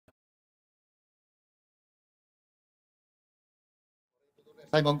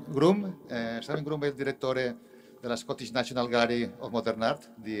Simon Groom. Simon Groom è il direttore della Scottish National Gallery of Modern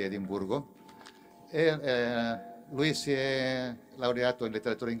Art di Edimburgo. Lui si è laureato in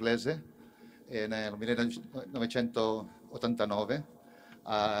letteratura inglese nel 1989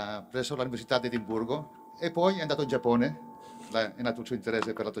 presso l'Università di Edimburgo e poi è andato in Giappone, è nato il suo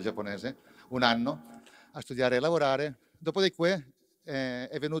interesse per l'arte giapponese, un anno a studiare e lavorare, dopodiché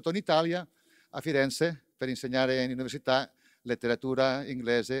è venuto in Italia, a Firenze, per insegnare in università letteratura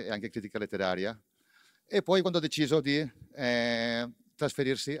inglese e anche critica letteraria. E poi quando ha deciso di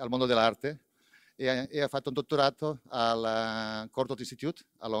trasferirsi al mondo dell'arte e ha fatto un dottorato al Court Institute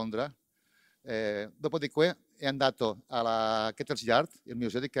a Londra. Dopodiché è andato alla Kettle's Yard, il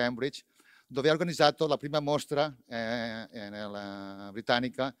museo di Cambridge, dove ha organizzato la prima mostra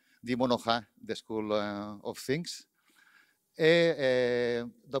britannica di Monoha, The School of Things. E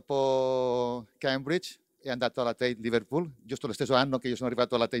dopo Cambridge è andato alla Tate Liverpool, giusto lo stesso anno che io sono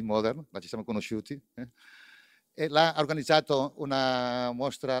arrivato alla Tate Modern, là ci siamo conosciuti. E là ha organizzato una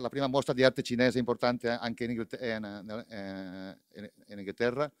mostra, la prima mostra di arte cinese importante anche in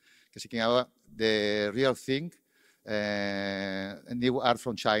Inghilterra, che si chiamava The Real Thing, New Art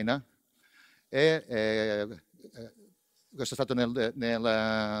from China. E questo è stato nel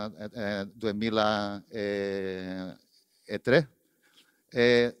 2003.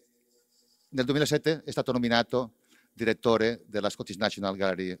 E nel 2007 è stato nominato direttore della Scottish National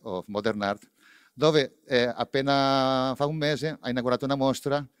Gallery of Modern Art, dove appena fa un mese ha inaugurato una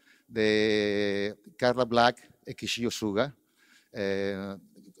mostra di Carla Black e Kishio Suga.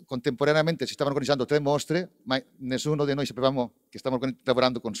 Contemporaneamente si stavano organizzando 3 mostre, ma nessuno di noi sapevamo che stavamo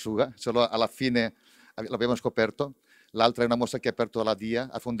lavorando con Suga, solo alla fine l'abbiamo scoperto. L'altra è una mostra che ha aperto la DIA,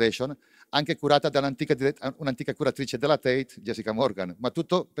 a Foundation, anche curata da un'antica curatrice della Tate, Jessica Morgan, ma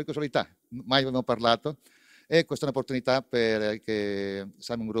tutto per casualità, mai avevamo parlato. E questa è un'opportunità perché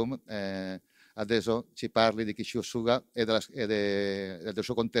Simon Groom adesso ci parli di Kishio Suga e del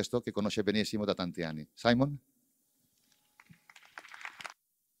suo contesto che conosce benissimo da tanti anni. Simon?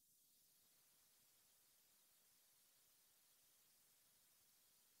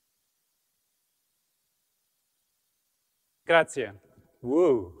 Grazie.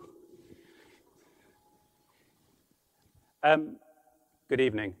 Woo. Good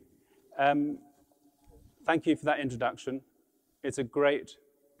evening. Thank you for that introduction. It's a great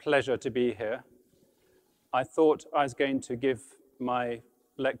pleasure to be here. I thought I was going to give my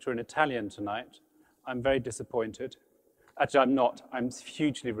lecture in Italian tonight. I'm very disappointed. Actually, I'm not. I'm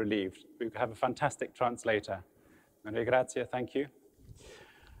hugely relieved. We have a fantastic translator. Grazie, thank you.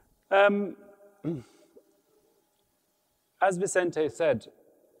 As Vicente said,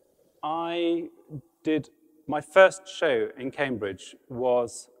 my first show in Cambridge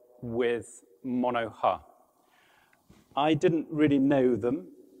was with Monoha. I didn't really know them.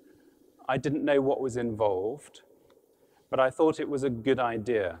 I didn't know what was involved, but I thought it was a good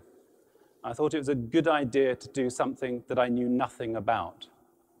idea. I thought it was a good idea to do something that I knew nothing about.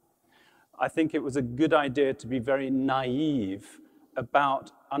 I think it was a good idea to be very naive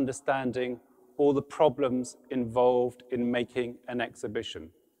about understanding all the problems involved in making an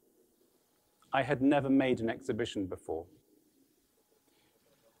exhibition. I had never made an exhibition before.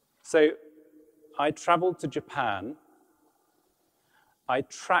 So I traveled to Japan. I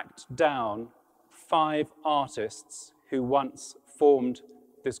tracked down 5 artists who once formed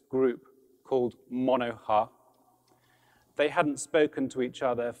this group called Monoha. They hadn't spoken to each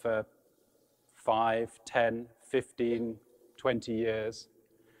other for 5, 10, 15, 20 years.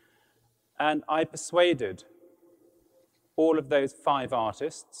 And I persuaded all of those 5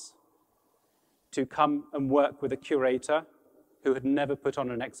 artists to come and work with a curator who had never put on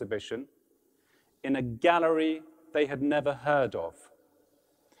an exhibition in a gallery they had never heard of.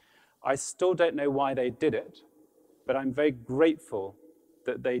 I still don't know why they did it, but I'm very grateful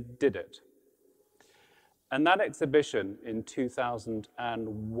that they did it. And that exhibition in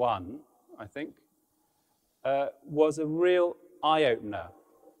 2001, I think, was a real eye-opener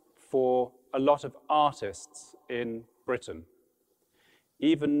for a lot of artists in Britain.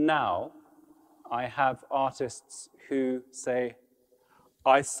 Even now, I have artists who say,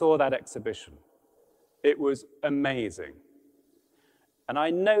 I saw that exhibition. It was amazing. And I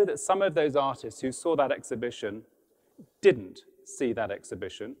know that some of those artists who saw that exhibition didn't see that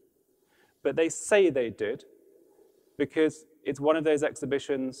exhibition, but they say they did because it's one of those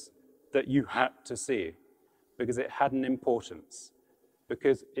exhibitions that you had to see because it had an importance,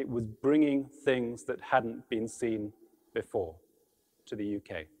 because it was bringing things that hadn't been seen before to the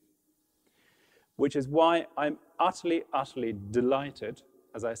UK. Which is why I'm utterly, utterly delighted,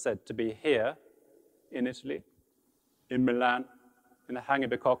 as I said, to be here in Italy, in Milan, in the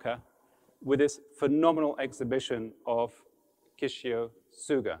HangarBicocca with this phenomenal exhibition of Kishio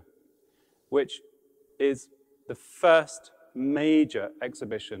Suga, which is the first major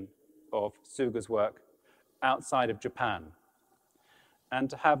exhibition of Suga's work outside of Japan. And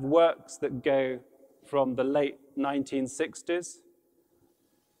to have works that go from the late 1960s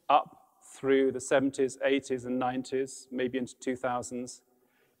up through the 70s, 80s, and 90s, maybe into 2000s,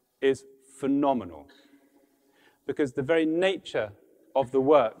 is phenomenal. Because the very nature of the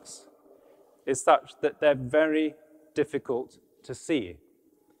works is such that they're very difficult to see.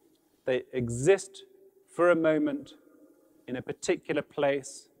 They exist for a moment in a particular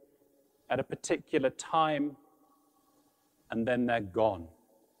place at a particular time, and then they're gone,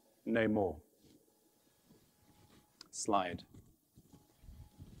 no more. Slide.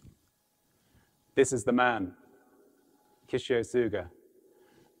 This is the man, Kishio Suga.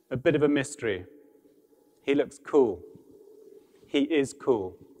 A bit of a mystery. He looks cool. He is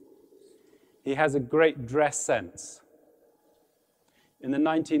cool. He has a great dress sense. In the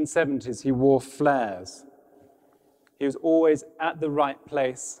 1970s, he wore flares. He was always at the right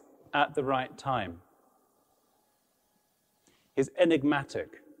place at the right time. He's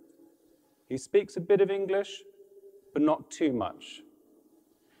enigmatic. He speaks a bit of English, but not too much.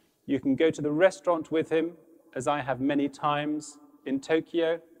 You can go to the restaurant with him, as I have many times in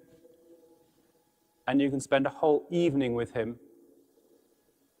Tokyo, and you can spend a whole evening with him.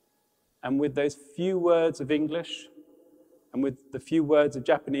 And with those few words of English, and with the few words of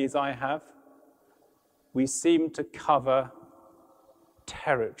Japanese I have, we seem to cover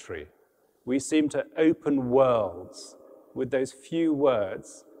territory. We seem to open worlds with those few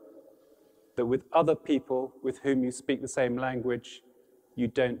words that with other people with whom you speak the same language, you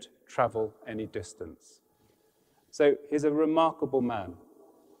don't travel any distance. So he's a remarkable man.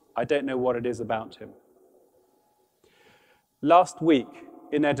 I don't know what it is about him. Last week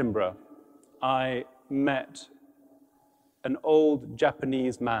in Edinburgh, I met an old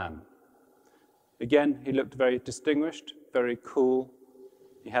Japanese man. Again, he looked very distinguished, very cool.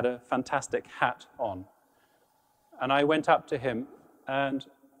 He had a fantastic hat on. And I went up to him and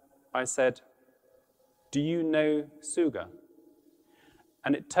I said, "Do you know Suga?"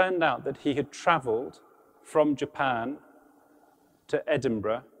 And it turned out that he had traveled from Japan to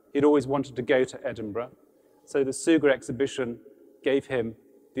Edinburgh. He'd always wanted to go to Edinburgh. So the Suga exhibition gave him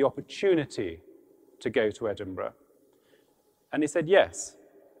the opportunity to go to Edinburgh. And he said, "Yes,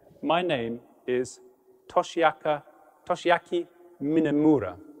 my name is Toshiaki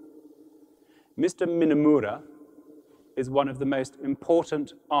Minamura. Mr. Minamura is one of the most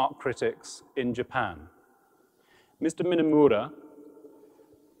important art critics in Japan. Mr. Minamura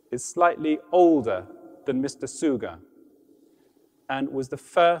is slightly older than Mr. Suga and was the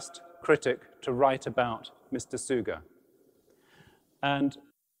first critic to write about Mr. Suga, and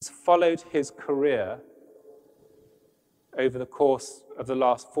has followed his career over the course of the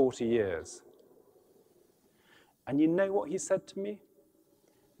last 40 years. And you know what he said to me?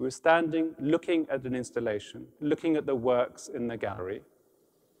 We were standing looking at an installation, looking at the works in the gallery,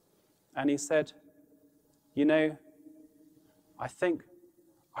 and he said, "You know, I think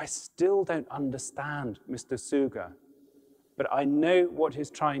I still don't understand Mr. Suga, but I know what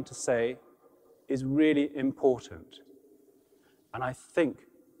he's trying to say is really important. And I think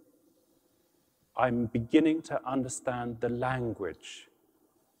I'm beginning to understand the language,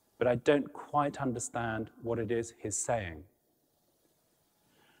 but I don't quite understand what it is he's saying."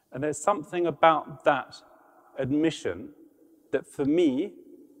 And there's something about that admission that for me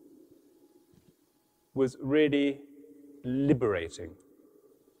was really liberating.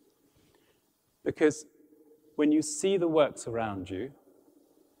 Because when you see the works around you,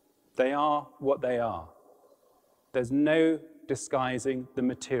 they are what they are. There's no disguising the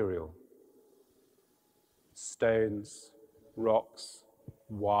material. Stones, rocks,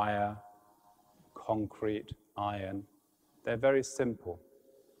 wire, concrete, iron, they're very simple.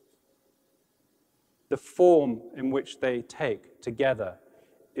 The form in which they take together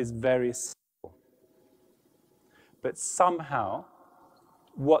is very simple. But somehow,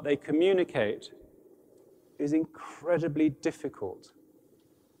 what they communicate is incredibly difficult.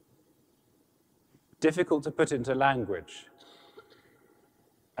 Difficult to put into language.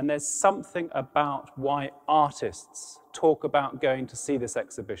 And there's something about why artists talk about going to see this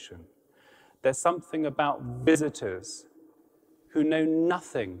exhibition. There's something about visitors who know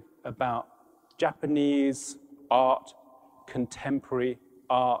nothing about Japanese art, contemporary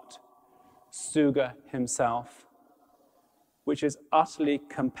art, Suga himself, which is utterly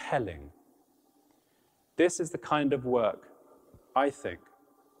compelling. This is the kind of work, I think,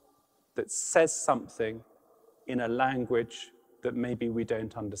 that says something in a language that maybe we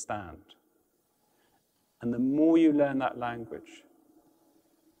don't understand. And the more you learn that language,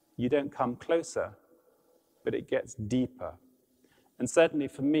 you don't come closer, but it gets deeper. And certainly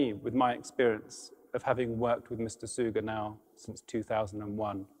for me, with my experience of having worked with Mr. Suga now since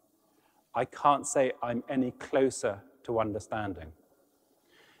 2001, I can't say I'm any closer to understanding.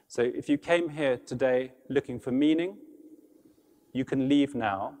 So if you came here today looking for meaning, you can leave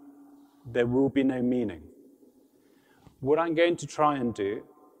now. There will be no meaning. What I'm going to try and do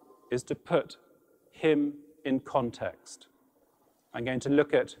is to put him in context. I'm going to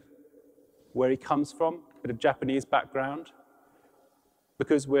look at where he comes from, a bit of Japanese background.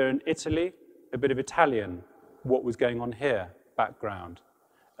 Because we're in Italy, a bit of Italian, what was going on here, background.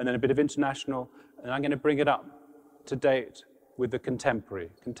 And then a bit of international, and I'm going to bring it up to date with the contemporary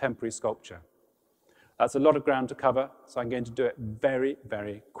sculpture. That's a lot of ground to cover, so I'm going to do it very,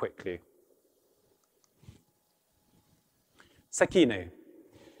 very quickly. Sekine.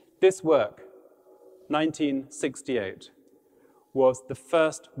 This work, 1968, was the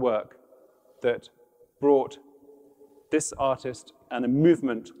first work that brought this artist and a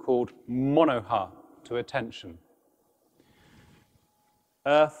movement called monoha to attention.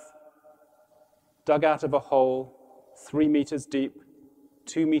 Earth dug out of a hole, 3 meters deep,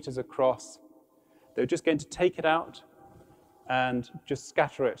 2 meters across. They were just going to take it out and just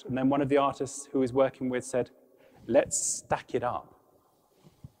scatter it. And then one of the artists who he was working with said, let's stack it up.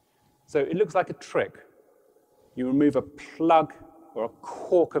 So it looks like a trick. You remove a plug or a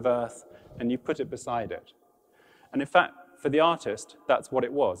cork of earth and you put it beside it. And in fact, for the artist, that's what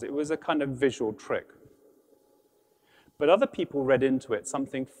it was. It was a kind of visual trick. But other people read into it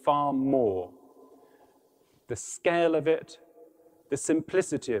something far more. The scale of it, the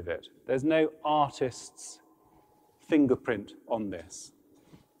simplicity of it. There's no artist's fingerprint on this.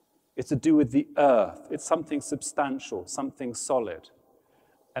 It's to do with the earth. It's something substantial, something solid.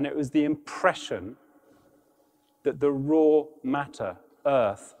 And it was the impression that the raw matter,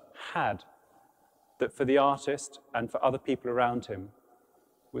 earth, had that for the artist and for other people around him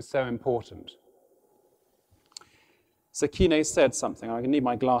was so important. Sekine said something. I need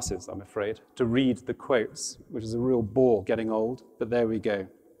my glasses, I'm afraid, to read the quotes, which is a real bore getting old, but there we go.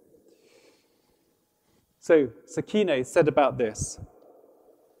 So Sekine said about this,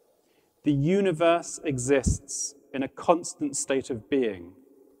 the universe exists in a constant state of being,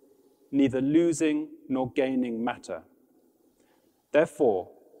 neither losing nor gaining matter. Therefore,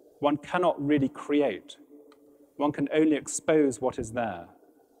 one cannot really create. One can only expose what is there.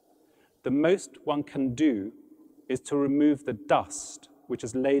 The most one can do is to remove the dust which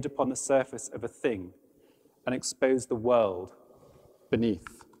is laid upon the surface of a thing and expose the world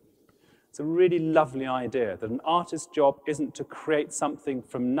beneath. It's a really lovely idea that an artist's job isn't to create something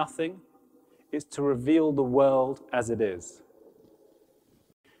from nothing, it's to reveal the world as it is.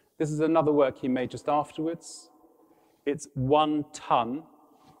 This is another work he made just afterwards. It's 1 ton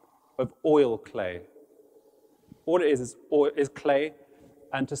of oil clay. All it is clay,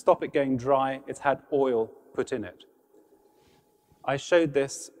 and to stop it going dry, it's had oil put in it. I showed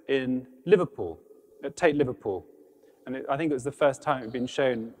this in Liverpool, at Tate Liverpool, and I think it was the first time it had been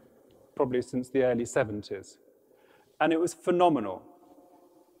shown probably since the early 70s. And it was phenomenal,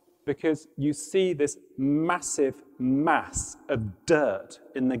 because you see this massive mass of dirt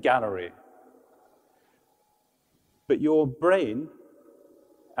in the gallery. But your brain,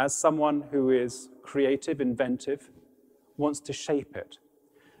 as someone who is creative, inventive, wants to shape it.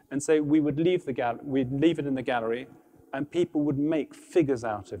 And so we would leave it in the gallery, and people would make figures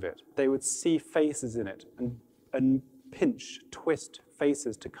out of it. They would see faces in it and pinch, twist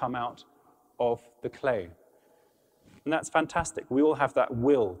faces to come out of the clay. And that's fantastic. We all have that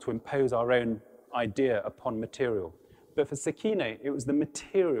will to impose our own idea upon material. But for Sekine, it was the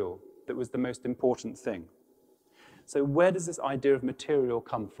material that was the most important thing. So where does this idea of material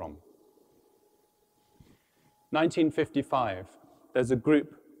come from? 1955, there's a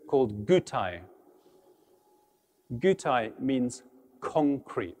group called Gutai. Gutai means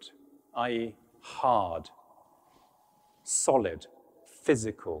concrete, i.e. hard, solid,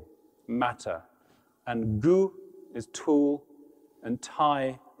 physical, matter. And gu is tool, and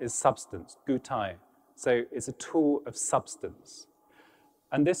tai is substance, gutai. So it's a tool of substance.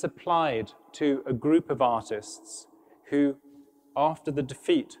 And this applied to a group of artists who, after the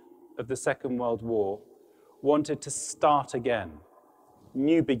defeat of the Second World War, wanted to start again,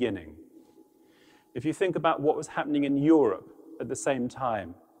 new beginning. If you think about what was happening in Europe at the same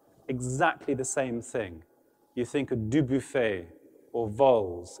time, exactly the same thing. You think of Dubuffet or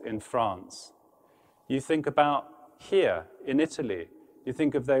Vols in France. You think about here in Italy, you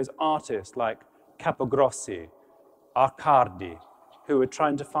think of those artists like Capogrossi Arcardi, who were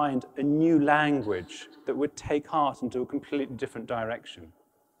trying to find a new language that would take art into a completely different direction.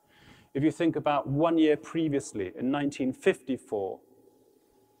 If you think about 1 year previously, in 1954,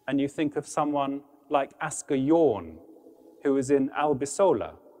 and you think of someone like Asger Jorn, who was in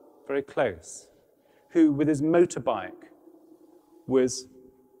Albisola, very close, who with his motorbike was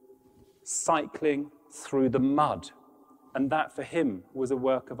cycling through the mud, and that for him was a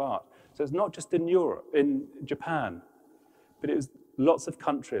work of art. So it's not just in Europe, in Japan, but it was lots of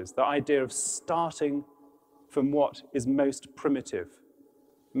countries, the idea of starting from what is most primitive,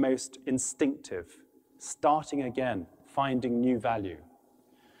 most instinctive, starting again, finding new value.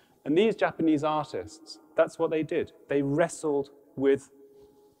 And these Japanese artists, that's what they did. They wrestled with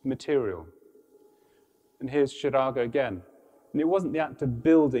material. And here's Shiraga again. And it wasn't the act of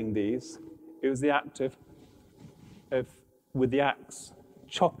building these, it was the act of with the axe,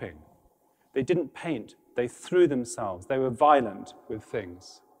 chopping. They didn't paint, they threw themselves. They were violent with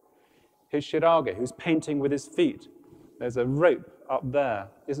things. Here's Shirage, who's painting with his feet. There's a rope up there.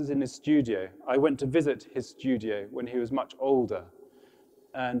 This is in his studio. I went to visit his studio when he was much older,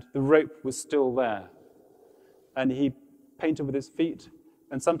 and the rope was still there. And he painted with his feet,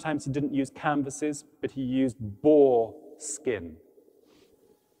 and sometimes he didn't use canvases, but he used boar skin.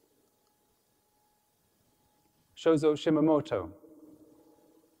 Shozo Shimamoto,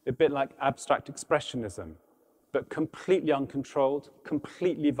 a bit like abstract expressionism, but completely uncontrolled,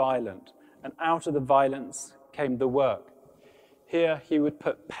 completely violent. And out of the violence came the work. Here he would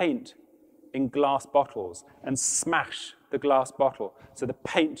put paint in glass bottles and smash the glass bottle so the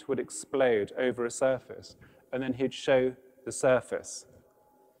paint would explode over a surface, and then he'd show the surface.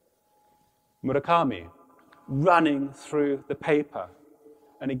 Murakami, running through the paper.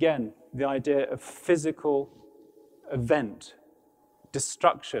 And again, the idea of physical event,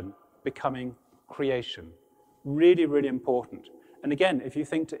 destruction becoming creation. Really, really important. And again, if you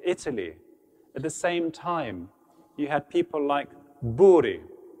think to Italy, at the same time, you had people like Buri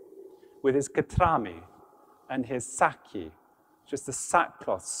with his catrami and his sacchi, just the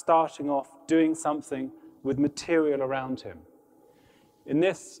sackcloth, starting off doing something with material around him. In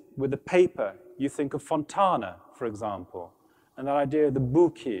this, with the paper, you think of Fontana, for example, and that idea of the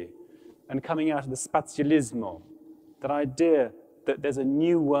buchi, and coming out of the spazialismo, that idea that there's a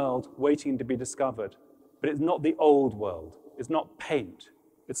new world waiting to be discovered, but it's not the old world. It's not paint.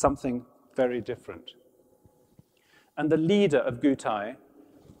 It's something very different. And the leader of Gutai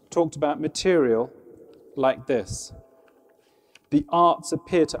talked about material like this. The arts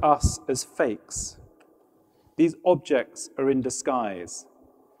appear to us as fakes. These objects are in disguise,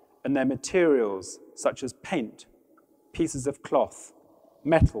 and their materials, such as paint, pieces of cloth,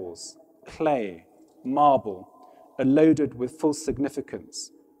 metals, clay, marble, are loaded with false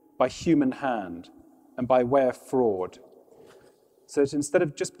significance by human hand and by way of fraud. So that instead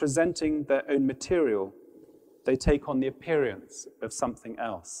of just presenting their own material, they take on the appearance of something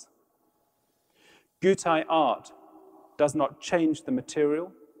else. Gutai art does not change the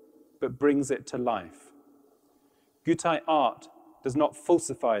material, but brings it to life. Gutai art does not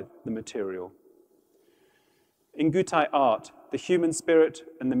falsify the material. In Gutai art, the human spirit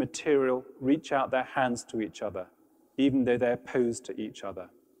and the material reach out their hands to each other, even though they're opposed to each other.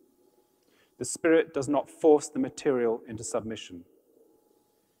 The spirit does not force the material into submission.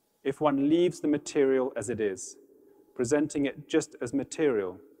 If one leaves the material as it is, presenting it just as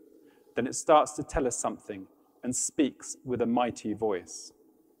material, then it starts to tell us something and speaks with a mighty voice.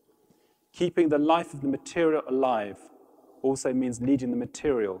 Keeping the life of the material alive also means leading the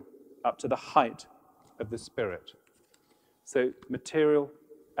material up to the height of the spirit. So material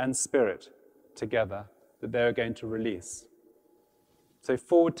and spirit together that they're going to release. So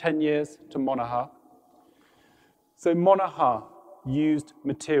forward 10 years to Monaha. So Monaha used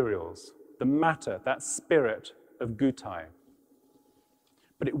materials, the matter, that spirit of Gutai.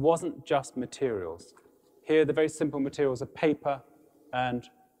 But it wasn't just materials. Here, the very simple materials are paper and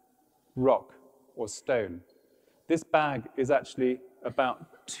rock or stone. This bag is actually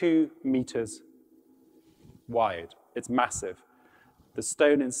about 2 meters wide. It's massive. The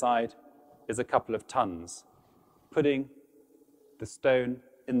stone inside is a couple of tons. Putting the stone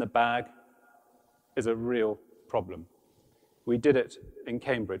in the bag is a real problem. We did it in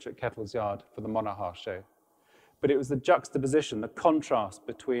Cambridge at Kettle's Yard for the Monaha show. But it was the juxtaposition, the contrast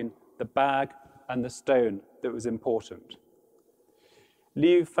between the bag and the stone that was important.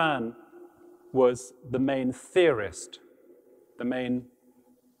 Liu Fan was the main theorist, the main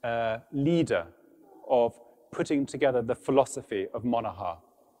leader of putting together the philosophy of Monaha.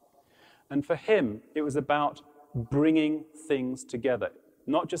 And for him, it was about bringing things together,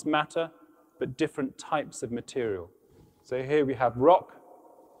 not just matter, but different types of material. So here we have rock,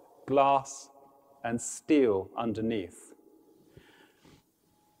 glass, and steel underneath.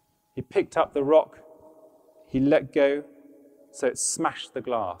 He picked up the rock, he let go, so it smashed the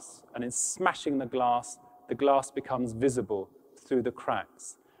glass. And in smashing the glass becomes visible through the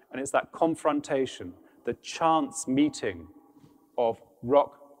cracks. And it's that confrontation, the chance meeting of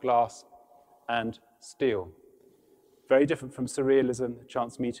rock, glass, and steel. Very different from surrealism, the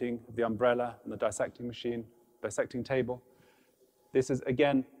chance meeting of the umbrella and the dissecting machine, dissecting table. This is,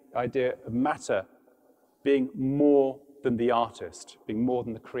 again, the idea of matter being more than the artist, being more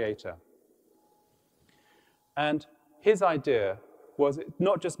than the creator. And his idea was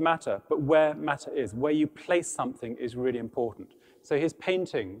not just matter, but where matter is. Where you place something is really important. So his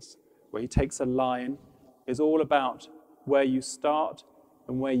paintings, where he takes a line, is all about where you start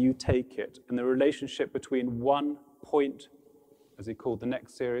and where you take it, and the relationship between one point, as he called the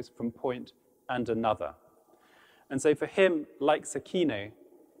next series, from point and another. And so for him, like Sekine,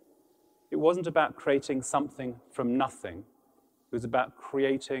 it wasn't about creating something from nothing. It was about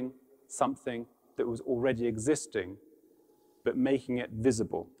creating something that was already existing, but making it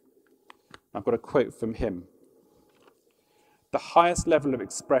visible. I've got a quote from him. The highest level of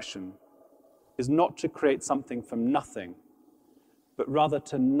expression is not to create something from nothing, but rather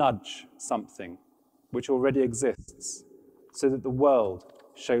to nudge something which already exists so that the world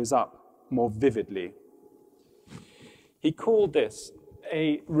shows up more vividly. He called this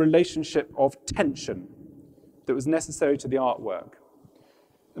a relationship of tension that was necessary to the artwork.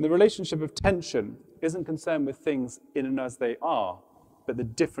 And the relationship of tension isn't concerned with things in and as they are, but the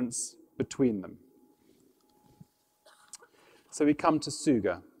difference between them. So we come to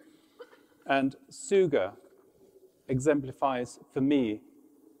Suga. And Suga exemplifies, for me,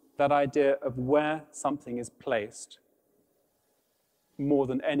 that idea of where something is placed more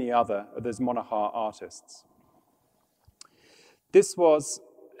than any other of those monohar artists. This was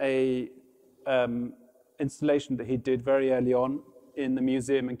an installation that he did very early on in the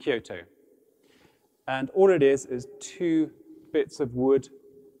museum in Kyoto. And all it is two bits of wood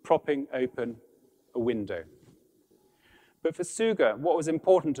propping open a window. But for Suga, what was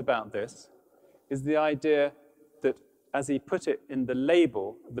important about this is the idea that, as he put it in the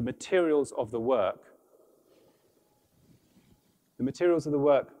label, the materials of the work, the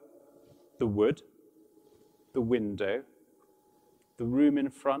wood, the window, the room in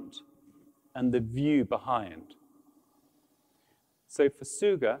front, and the view behind. So for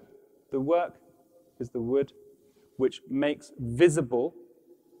Suga, the work is the wood, which makes visible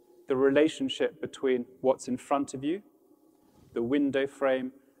the relationship between what's in front of you, the window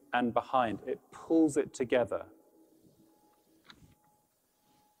frame, and behind. It pulls it together.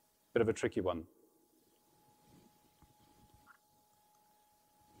 Bit of a tricky one.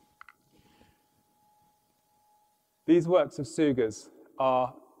 These works of Suga's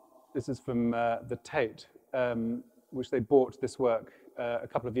are, this is from the Tate, which they bought this work a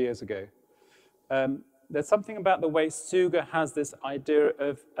couple of years ago. There's something about the way Suga has this idea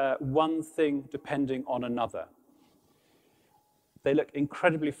of one thing depending on another. They look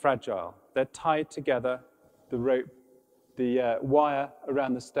incredibly fragile. They're tied together, the rope, the wire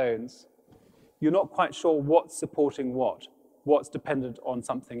around the stones. You're not quite sure what's supporting what's dependent on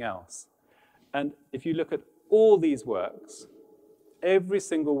something else. And if you look at all these works, every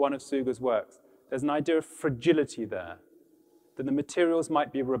single one of Suga's works, there's an idea of fragility there, that the materials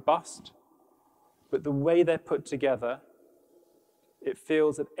might be robust, but the way they're put together, it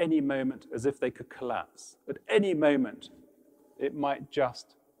feels at any moment as if they could collapse. At any moment, it might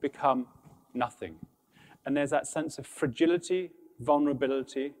just become nothing. And there's that sense of fragility,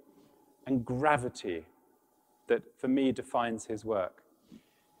 vulnerability, and gravity that, for me, defines his work.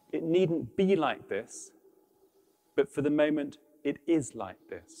 It needn't be like this, but for the moment, it is like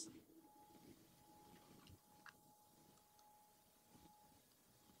this.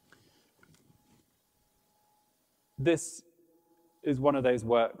 This is one of those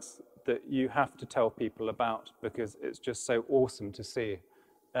works that you have to tell people about because it's just so awesome to see.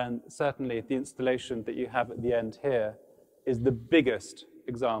 And certainly the installation that you have at the end here is the biggest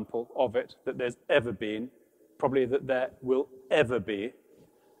example of it that there's ever been, probably that there will ever be.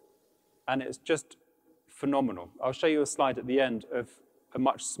 And it's just phenomenal. I'll show you a slide at the end of a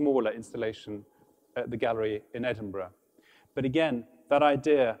much smaller installation at the gallery in Edinburgh. But again, that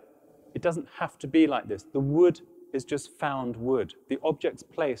idea, it doesn't have to be like this. The wood is just found wood. The objects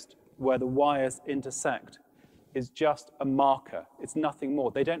placed where the wires intersect is just a marker. It's nothing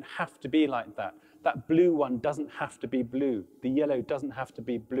more. They don't have to be like that. That blue one doesn't have to be blue. The yellow doesn't have to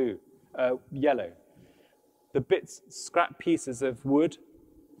be yellow. The bits, scrap pieces of wood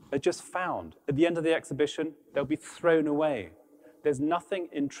are just found. At the end of the exhibition, they'll be thrown away. There's nothing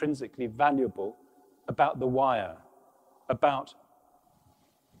intrinsically valuable about the wire, about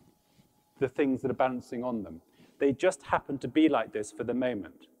the things that are balancing on them. They just happen to be like this for the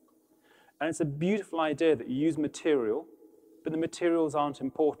moment. And it's a beautiful idea that you use material, but the materials aren't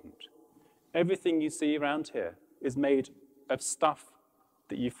important. Everything you see around here is made of stuff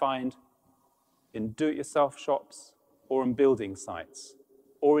that you find in do-it-yourself shops or in building sites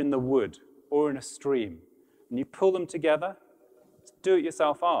or in the wood or in a stream. And you pull them together, it's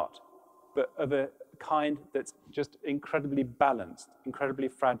do-it-yourself art, but of a kind that's just incredibly balanced, incredibly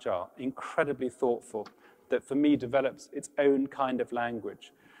fragile, incredibly thoughtful, that for me develops its own kind of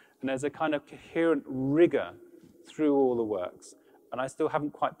language. And there's a kind of coherent rigor through all the works. And I still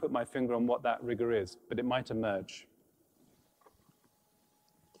haven't quite put my finger on what that rigor is, but it might emerge.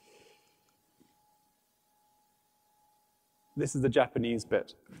 This is the Japanese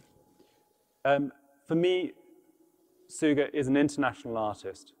bit. For me, Suga is an international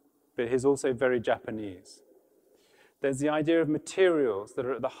artist, but he's also very Japanese. There's the idea of materials that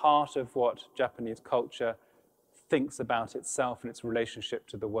are at the heart of what Japanese culture thinks about itself and its relationship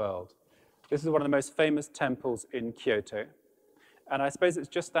to the world. This is one of the most famous temples in Kyoto, and I suppose it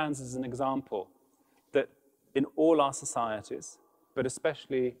just stands as an example that in all our societies, but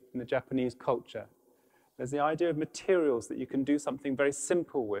especially in the Japanese culture, there's the idea of materials that you can do something very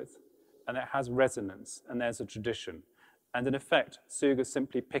simple with, and it has resonance, and there's a tradition. And in effect, Suga's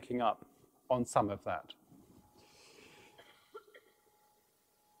simply picking up on some of that.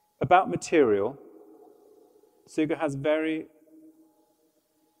 About material, Suga has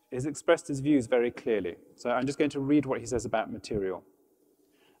expressed his views very clearly. So I'm just going to read what he says about material.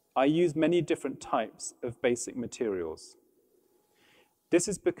 I use many different types of basic materials. This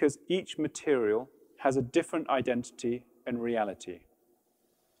is because each material has a different identity and reality.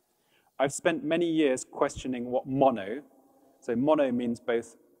 I've spent many years questioning what mono, so mono means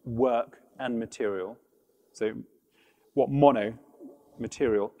both work and material, so what mono,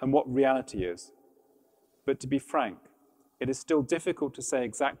 material, and what reality is. But to be frank, it is still difficult to say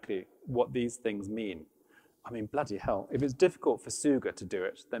exactly what these things mean. I mean, bloody hell, if it's difficult for Suga to do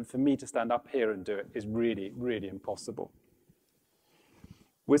it, then for me to stand up here and do it is really, really impossible.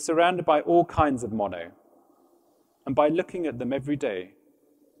 We're surrounded by all kinds of mono, and by looking at them every day,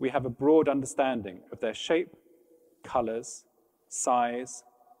 we have a broad understanding of their shape, colors, size,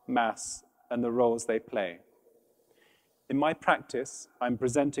 mass, and the roles they play. In my practice, I'm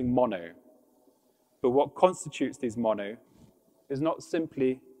presenting mono, but what constitutes these mono is not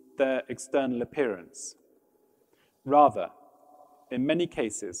simply their external appearance. Rather, in many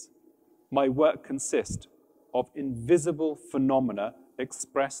cases, my work consists of invisible phenomena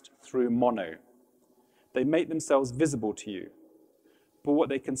expressed through mono. They make themselves visible to you, but what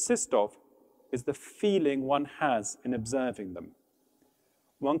they consist of is the feeling one has in observing them.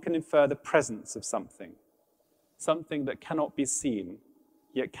 One can infer the presence of something, something that cannot be seen,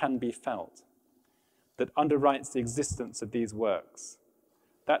 yet can be felt, that underwrites the existence of these works.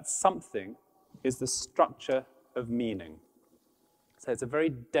 That something is the structure of meaning. So it's a very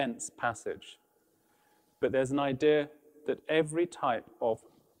dense passage, but there's an idea that every type of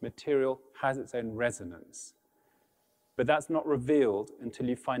material has its own resonance. But that's not revealed until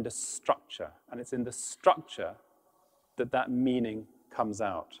you find a structure, and it's in the structure that that meaning comes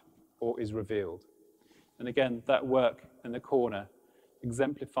out or is revealed. And again, that work in the corner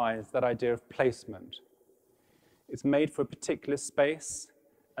exemplifies that idea of placement. It's made for a particular space,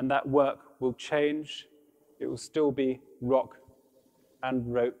 and that work will change. It will still be rock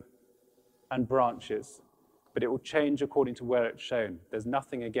and rope and branches, but it will change according to where it's shown. There's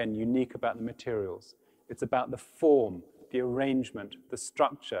nothing, again, unique about the materials. It's about the form, the arrangement, the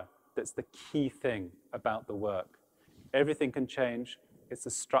structure that's the key thing about the work. Everything can change. It's the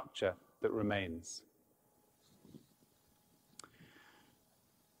structure that remains.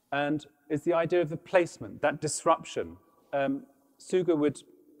 And it's the idea of the placement, that disruption. Suga would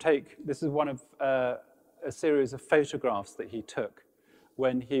take, this is one of a series of photographs that he took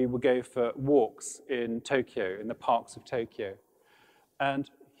when he would go for walks in Tokyo, in the parks of Tokyo. And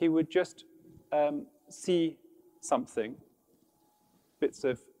he would just see something, bits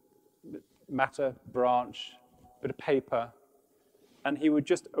of matter, branch, bit of paper, and he would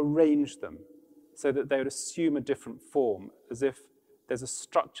just arrange them so that they would assume a different form, as if there's a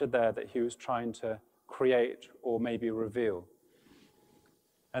structure there that he was trying to create or maybe reveal.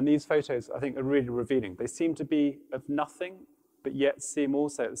 And these photos, I think, are really revealing. They seem to be of nothing, but yet seem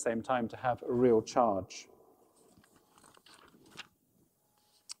also at the same time to have a real charge.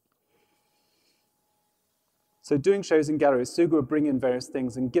 So doing shows in galleries, Suga would bring in various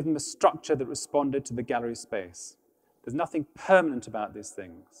things and give them a structure that responded to the gallery space. There's nothing permanent about these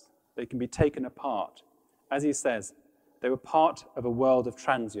things. They can be taken apart. As he says, they were part of a world of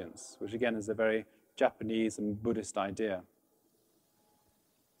transience, which again is a very Japanese and Buddhist idea.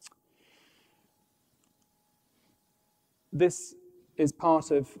 This is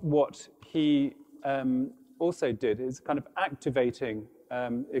part of what he also did, is kind of activating,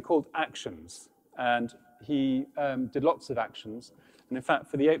 it's called actions. And he did lots of actions. And in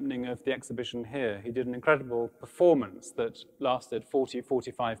fact, for the opening of the exhibition here, he did an incredible performance that lasted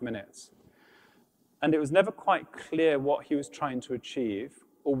 45 minutes. And it was never quite clear what he was trying to achieve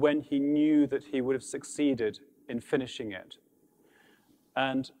or when he knew that he would have succeeded in finishing it.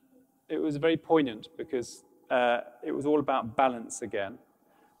 And it was very poignant because it was all about balance again.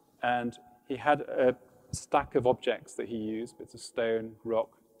 And he had a stack of objects that he used, bits of stone, rock,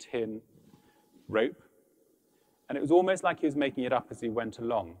 tin, rope. And it was almost like he was making it up as he went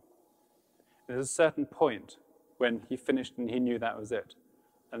along. There was a certain point when he finished and he knew that was it.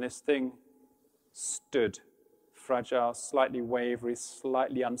 And this thing stood, fragile, slightly wavery,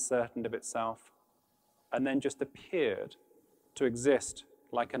 slightly uncertain of itself, and then just appeared to exist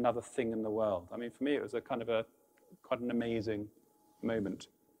like another thing in the world. I mean, for me, it was a kind of quite an amazing moment.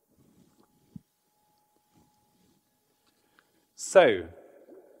 So,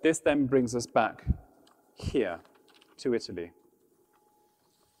 this then brings us back here to Italy.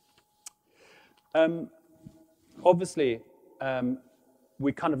 Obviously,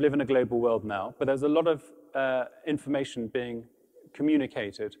 we kind of live in a global world now, but there's a lot of information being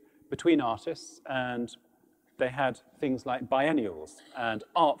communicated between artists, and they had things like biennials and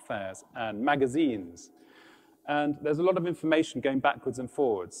art fairs and magazines. And there's a lot of information going backwards and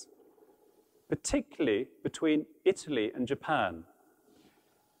forwards, particularly between Italy and Japan.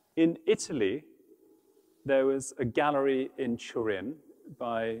 In Italy, there was a gallery in Turin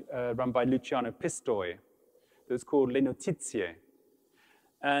run by Luciano Pistoia that was called Le Notizie.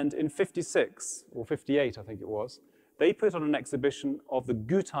 And in 56, or 58, I think it was, they put on an exhibition of the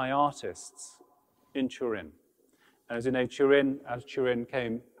Gutai artists in Turin. And as you know, out of Turin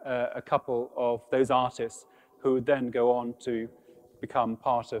came a couple of those artists who would then go on to become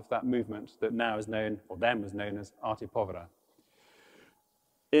part of that movement that now is known, or then was known as Arte Povera.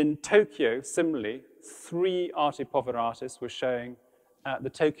 In Tokyo, similarly, 3 Arte Povera artists were showing at the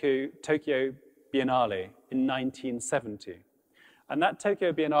Tokyo Biennale in 1970. And that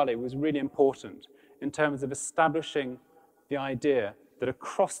Tokyo Biennale was really important in terms of establishing the idea that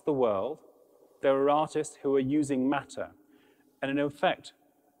across the world, there were artists who were using matter, and in effect,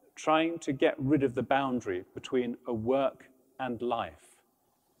 trying to get rid of the boundary between a work and life.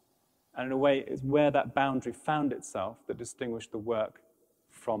 And in a way, it's where that boundary found itself that distinguished the work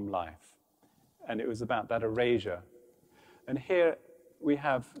from life. And it was about that erasure. And here we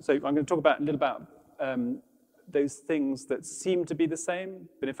have, so I'm going to talk a little about those things that seem to be the same,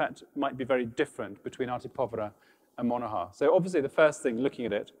 but in fact might be very different between Arte Povera and Monoha. So obviously the first thing, looking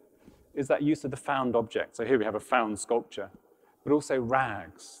at it, is that use of the found object. So here we have a found sculpture, but also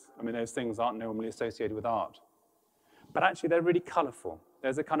rags. I mean, those things aren't normally associated with art. But actually they're really colorful.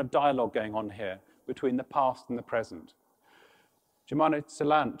 There's a kind of dialogue going on here between the past and the present. Germano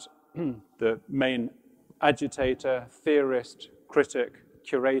Celant, the main agitator, theorist, critic,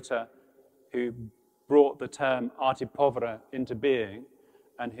 curator, who brought the term Arte Povera into being,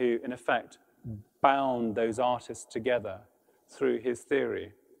 and who, in effect, bound those artists together through his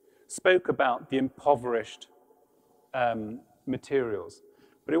theory, spoke about the impoverished materials.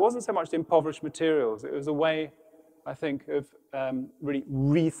 But it wasn't so much the impoverished materials, it was a way, I think, of really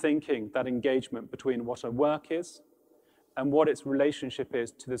rethinking that engagement between what a work is and what its relationship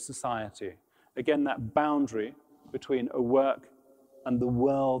is to the society. Again, that boundary between a work and the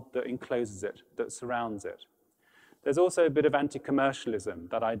world that encloses it, that surrounds it. There's also a bit of anti-commercialism,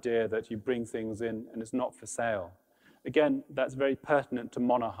 that idea that you bring things in and it's not for sale. Again, that's very pertinent to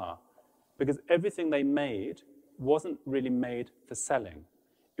Monoha, because everything they made wasn't really made for selling.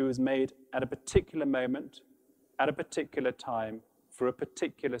 It was made at a particular moment, at a particular time, for a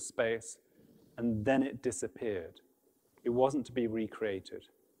particular space, and then it disappeared. It wasn't to be recreated.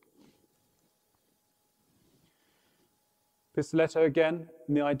 Pistoletto again,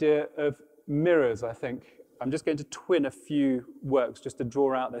 and the idea of mirrors, I think. I'm just going to twin a few works just to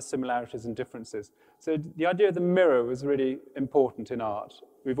draw out their similarities and differences. So the idea of the mirror was really important in art.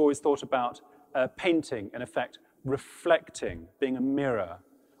 We've always thought about painting, in effect, reflecting, being a mirror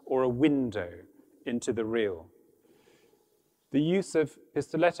or a window into the real. The use of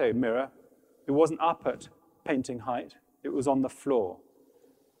Pistoletto mirror, it wasn't up at painting height, it was on the floor.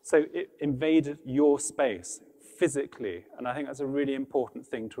 So it invaded your space, physically, and I think that's a really important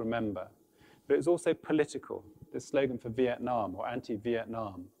thing to remember. But it was also political, this slogan for Vietnam or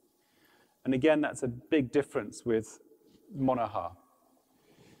anti-Vietnam. And again, that's a big difference with Monaha.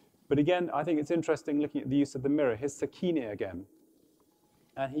 But again, I think it's interesting looking at the use of the mirror. Here's Sakine again.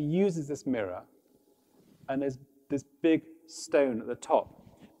 And he uses this mirror, and there's this big stone at the top.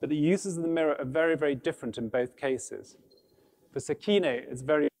 But the uses of the mirror are very, very different in both cases. For Sakine, it's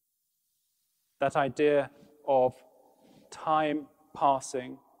very that idea of time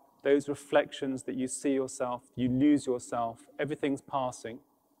passing, those reflections that you see yourself, you lose yourself, everything's passing.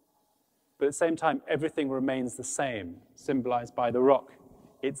 But at the same time, everything remains the same, symbolized by the rock.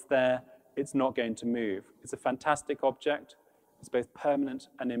 It's there, it's not going to move. It's a fantastic object. It's both permanent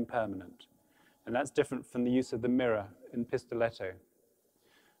and impermanent. And that's different from the use of the mirror in Pistoletto.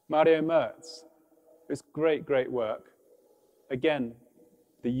 Mario Merz, this great, great work. Again,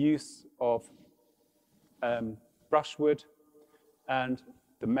 the use of brushwood and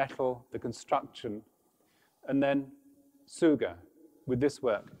the metal, the construction. And then Suga with this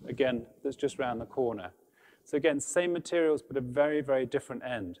work, again, that's just round the corner. So again, same materials, but a very, very different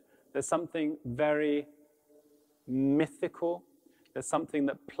end. There's something very mythical. There's something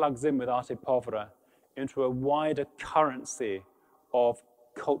that plugs in with Arte Povera into a wider currency of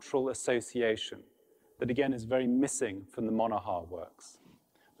cultural association that, again, is very missing from the Monaha works.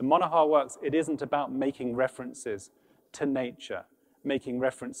 The Monaha works, it isn't about making references to nature, making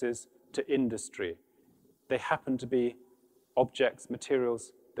references to industry. They happen to be objects,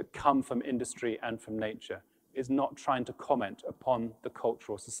 materials that come from industry and from nature. It's not trying to comment upon the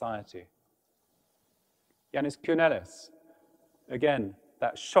cultural society. Yannis Kounelis, again,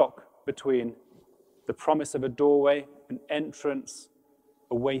 that shock between the promise of a doorway, an entrance,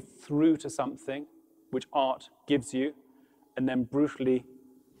 a way through to something, which art gives you, and then brutally,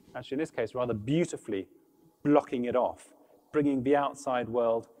 actually in this case, rather beautifully, blocking it off, bringing the outside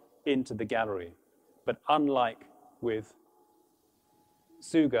world into the gallery. But unlike with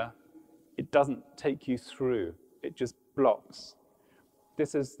Suga, it doesn't take you through, it just blocks.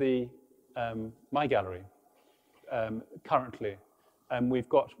 This is the my gallery currently, and we've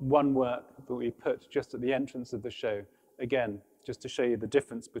got one work that we put just at the entrance of the show, again, just to show you the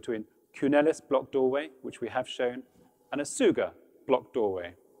difference between Kounelis block doorway, which we have shown, and a Suga block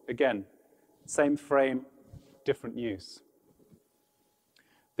doorway. Again, same frame, different use.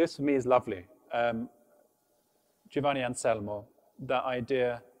 This for me is lovely. Giovanni Anselmo, that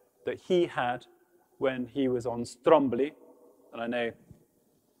idea that he had when he was on Stromboli, and I know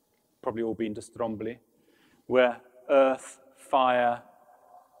probably all been to Stromboli, where earth, fire,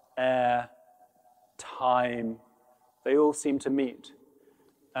 air, time, they all seem to meet.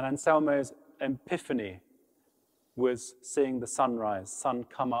 And Anselmo's epiphany was seeing the sunrise, sun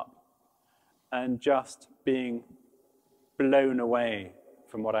come up, and just being blown away,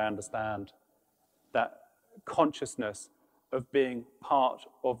 from what I understand, that consciousness of being part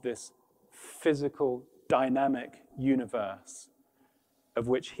of this physical, dynamic universe of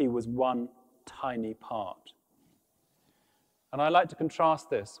which he was one tiny part. And I like to contrast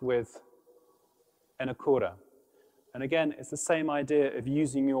this with Enakura. And again, it's the same idea of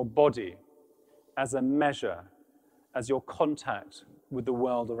using your body as a measure, as your contact with the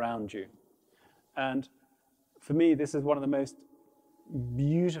world around you. And for me, this is one of the most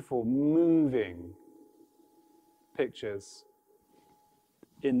beautiful, moving pictures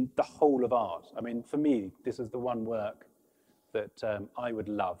in the whole of art. I mean, for me, this is the one work that I would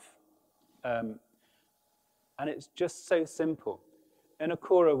love. And it's just so simple.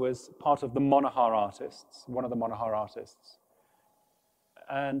 Enakura was part of the Monaha artists, one of the Monaha artists.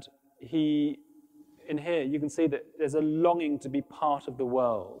 And in here, you can see that there's a longing to be part of the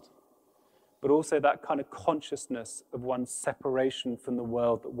world, but also that kind of consciousness of one's separation from the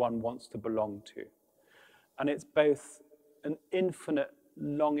world that one wants to belong to. And it's both an infinite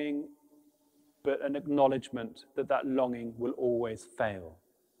longing, but an acknowledgement that that longing will always fail.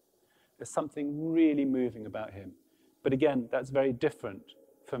 There's something really moving about him. But again, that's very different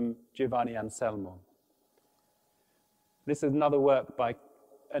from Giovanni Anselmo. This is another work by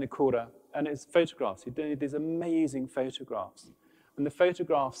Enakura, and it's photographs. He did these amazing photographs. And the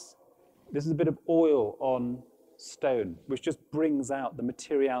photographs, this is a bit of oil on stone, which just brings out the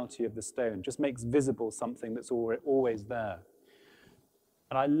materiality of the stone, just makes visible something that's always there.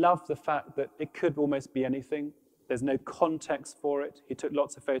 And I love the fact that it could almost be anything. There's no context for it. He took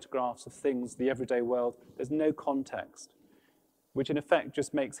lots of photographs of things, the everyday world. There's no context, which in effect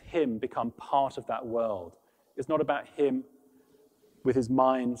just makes him become part of that world. It's not about him with his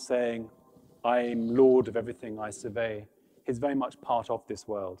mind saying, I'm Lord of everything I survey. He's very much part of this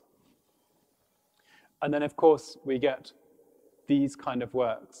world. And then, of course, we get these kind of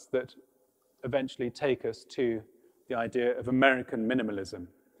works that eventually take us to the idea of American minimalism.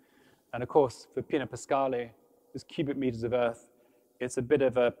 And of course, for Pino Pasquale, this cubic meters of earth, it's a bit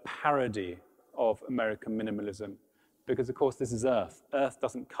of a parody of American minimalism, because of course this is earth. Earth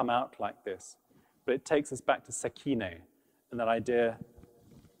doesn't come out like this, but it takes us back to Sekine and that idea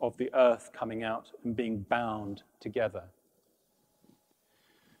of the earth coming out and being bound together.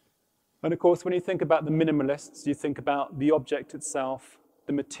 And of course, when you think about the minimalists, you think about the object itself,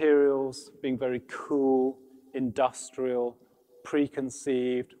 the materials being very cool, industrial,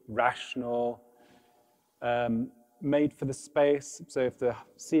 preconceived, rational, made for the space. So if the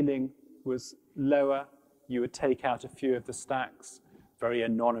ceiling was lower, you would take out a few of the stacks. Very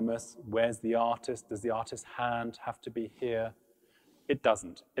anonymous. Where's the artist? Does the artist's hand have to be here? It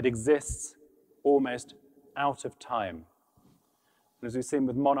doesn't. It exists almost out of time. And as we've seen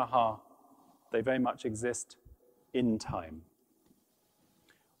with Monaha, they very much exist in time.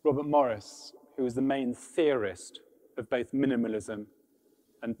 Robert Morris, who is the main theorist of both minimalism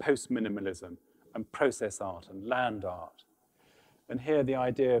and post-minimalism and process art and land art. And here the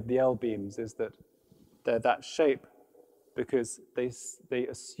idea of the L-beams is that they're that shape because they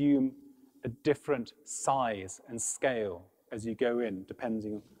assume a different size and scale as you go in,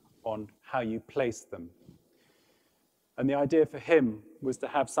 depending on how you place them. And the idea for him was to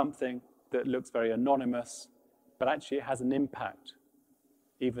have something that looks very anonymous, but actually it has an impact,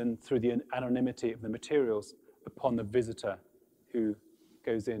 even through the anonymity of the materials, upon the visitor who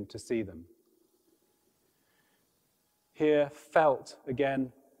goes in to see them. Here, felt,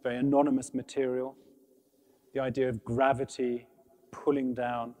 again, very anonymous material. The idea of gravity pulling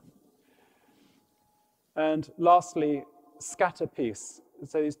down. And lastly, scatter piece.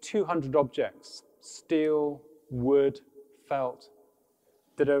 So these 200 objects, steel, wood, felt,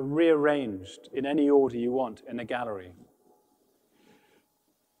 that are rearranged in any order you want in a gallery.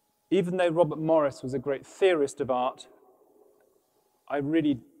 Even though Robert Morris was a great theorist of art, I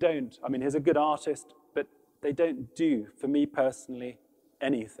really don't, I mean, he's a good artist, but they don't do, for me personally,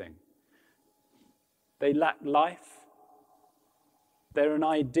 anything. They lack life. They're an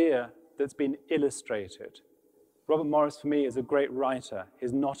idea that's been illustrated. Robert Morris, for me, is a great writer.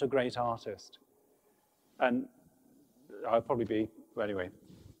 He's not a great artist. And I'll probably be, well, anyway.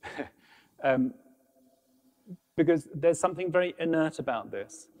 Because there's something very inert about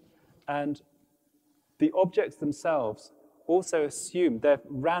this. And the objects themselves also assume they're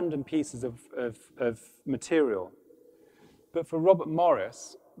random pieces of material. But for Robert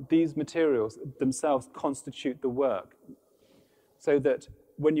Morris, these materials themselves constitute the work. So that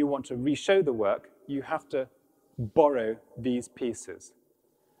when you want to re-show the work, you have to borrow these pieces.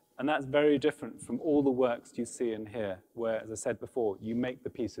 And that's very different from all the works you see in here, where, as I said before, you make the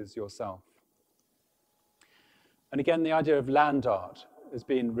pieces yourself. And again, the idea of land art has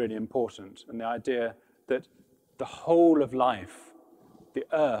been really important, and the idea that the whole of life, the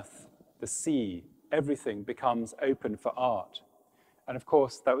earth, the sea, everything becomes open for art. And of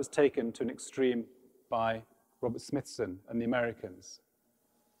course, that was taken to an extreme by Robert Smithson and the Americans.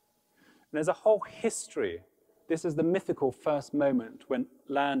 And there's a whole history. This is the mythical first moment when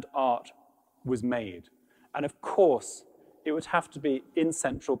land art was made. And of course, it would have to be in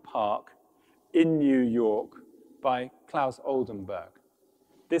Central Park, in New York, by Claus Oldenburg.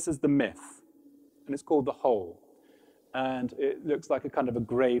 This is the myth, and it's called The Hole. And it looks like a kind of a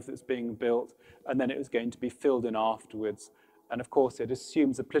grave that's being built, and then it was going to be filled in afterwards. And of course, it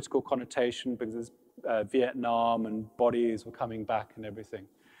assumes a political connotation because there's Vietnam and bodies were coming back and everything.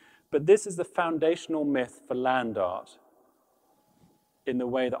 But this is the foundational myth for land art in the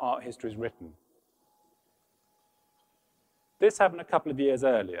way that art history is written. This happened a couple of years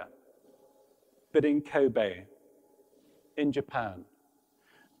earlier, but in Kobe, in Japan.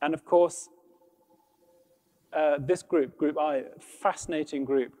 And of course, this group I, fascinating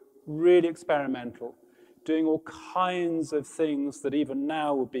group, really experimental, doing all kinds of things that even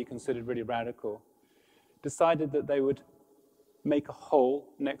now would be considered really radical, decided that they would make a hole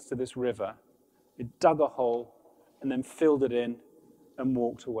next to this river. They dug a hole and then filled it in and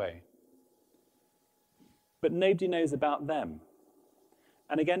walked away. But nobody knows about them.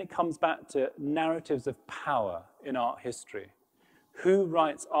 And again, it comes back to narratives of power in art history. Who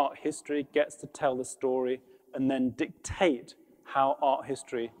writes art history gets to tell the story and then dictate how art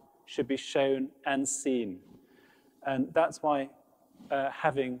history should be shown and seen. And that's why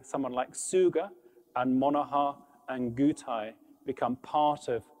having someone like Suga and Monaha and Gutai become part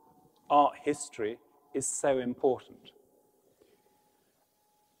of art history is so important.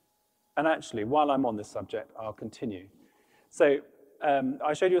 And actually, while I'm on this subject, I'll continue. So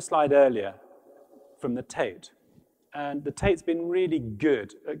I showed you a slide earlier from the Tate. And the Tate's been really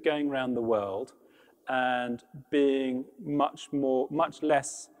good at going around the world and being much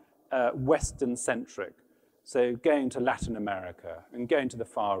less Western-centric. So going to Latin America and going to the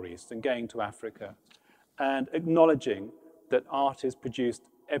Far East and going to Africa and acknowledging that art is produced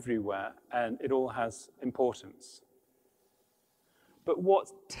everywhere and it all has importance. But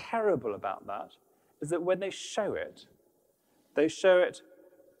what's terrible about that is that when they show it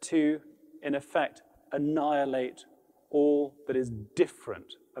to, in effect, annihilate all that is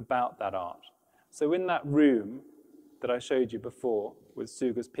different about that art. So in that room that I showed you before with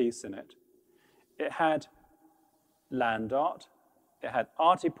Suga's piece in it, it had land art, it had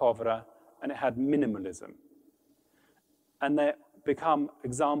Arte Povera, and it had minimalism. And they become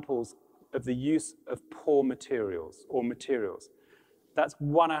examples of the use of poor materials or materials. That's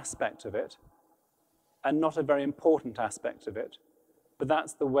one aspect of it, and not a very important aspect of it, but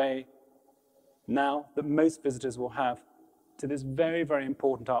that's the way now that most visitors will have to this very, very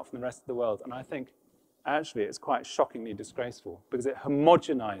important art from the rest of the world. And I think actually it's quite shockingly disgraceful because it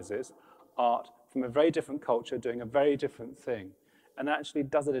homogenizes art from a very different culture doing a very different thing and actually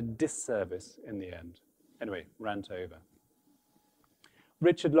does it a disservice in the end. Anyway, rant over.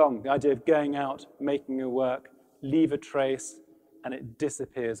 Richard Long, the idea of going out, making a work, leave a trace, and it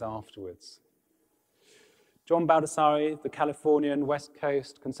disappears afterwards. John Baldessari, the Californian West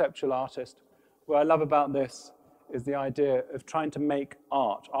Coast conceptual artist, what I love about this is the idea of trying to make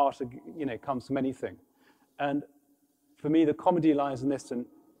art. Art, comes from anything. And for me, the comedy lies in this and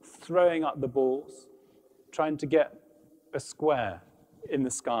throwing up the balls, trying to get a square in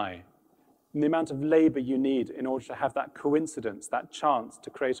the sky, and the amount of labor you need in order to have that coincidence, that chance to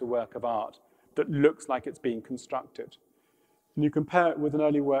create a work of art that looks like it's being constructed. And you compare it with an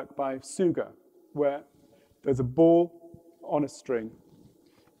early work by Suga, where there's a ball on a string,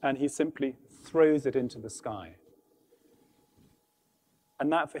 and he simply throws it into the sky.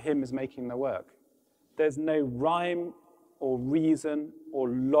 And that, for him, is making the work. There's no rhyme or reason or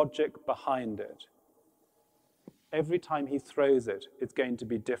logic behind it. Every time he throws it, it's going to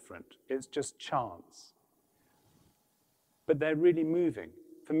be different. It's just chance. But they're really moving.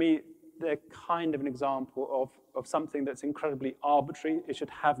 For me, they're kind of an example of something that's incredibly arbitrary. It should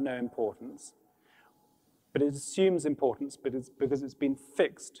have no importance. But it assumes importance because it's been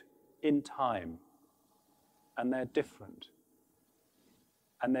fixed in time. And they're different.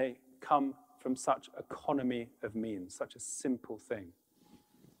 And they come from such economy of means, such a simple thing.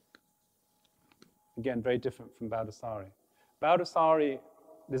 Again, very different from Baldessari. Baldessari,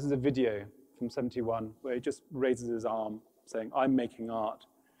 this is a video from '71 where he just raises his arm saying, "I'm making art."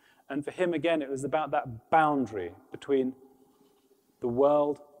 And for him, again, it was about that boundary between the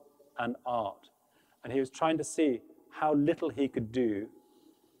world and art. And he was trying to see how little he could do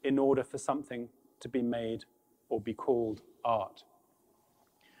in order for something to be made or be called art.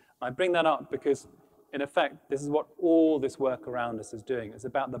 I bring that up because, in effect, this is what all this work around us is doing. It's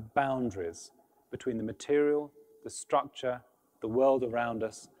about the boundaries between the material, the structure, the world around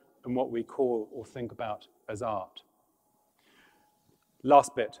us, and what we call or think about as art.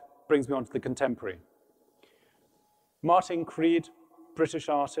 Last bit brings me on to the contemporary. Martin Creed, British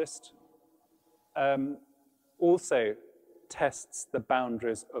artist, also tests the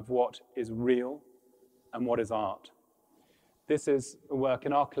boundaries of what is real and what is art. This is a work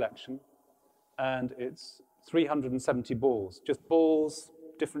in our collection, and it's 370 balls, just balls,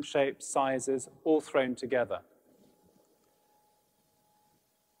 different shapes, sizes, all thrown together.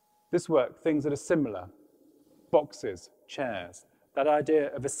 This work, things that are similar, boxes, chairs, that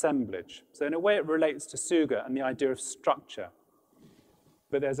idea of assemblage. So in a way it relates to Suga and the idea of structure.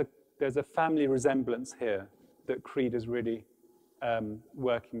 But there's a family resemblance here that Creed is really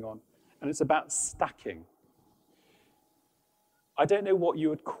working on. And it's about stacking. I don't know what you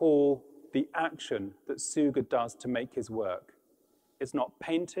would call the action that Suga does to make his work. It's not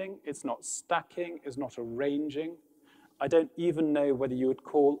painting, it's not stacking, it's not arranging. I don't even know whether you would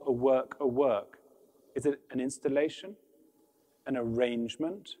call a work a work. Is it an installation? An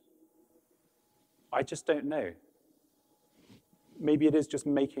arrangement? I just don't know. Maybe it is just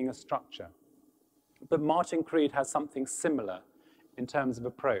making a structure. But Martin Creed has something similar in terms of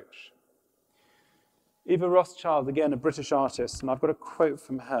approach. Eva Rothschild, again, a British artist, and I've got a quote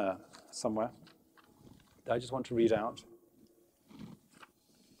from her somewhere that I just want to read out.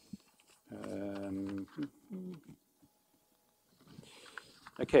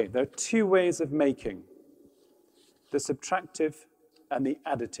 Okay, there are two ways of making, the subtractive and the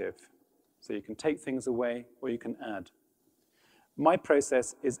additive. So you can take things away or you can add. My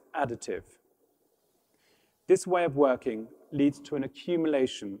process is additive. This way of working leads to an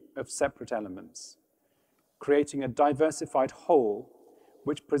accumulation of separate elements. creating a diversified whole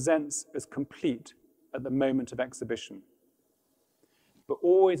which presents as complete at the moment of exhibition. But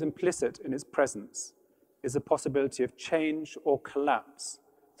always implicit in its presence is the possibility of change or collapse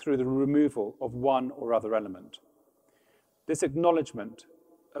through the removal of one or other element. This acknowledgement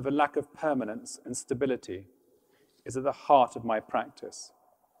of a lack of permanence and stability is at the heart of my practice.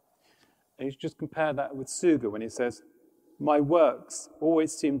 And you should just compare that with Suga when he says, "My works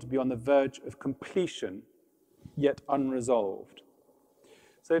always seem to be on the verge of completion, yet unresolved."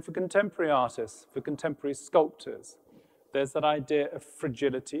 So for contemporary artists, for contemporary sculptors, there's that idea of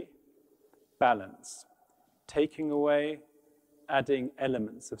fragility, balance, taking away, adding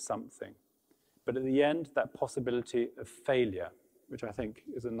elements of something. But at the end, that possibility of failure, which I think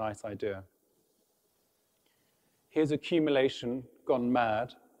is a nice idea. Here's accumulation gone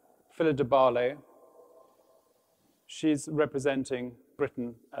mad. Phila de Barle, she's representing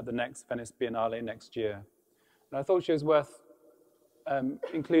Britain at the next Venice Biennale next year. And I thought she was worth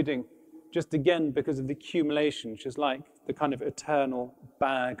including just again because of the accumulation. She's like the kind of eternal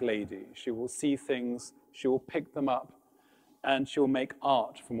bag lady. She will see things, she will pick them up, and she will make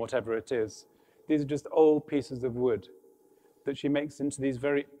art from whatever it is. These are just old pieces of wood that she makes into these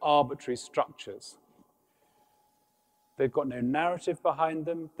very arbitrary structures. They've got no narrative behind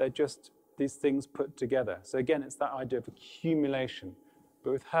them, they're just these things put together. So again, it's that idea of accumulation.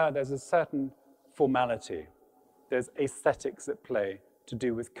 But with her, there's a certain formality. There's aesthetics at play to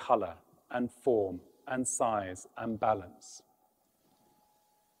do with color and form and size and balance.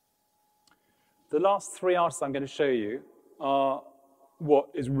 The last three artists I'm going to show you are what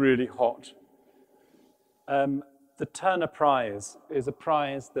is really hot. The Turner Prize is a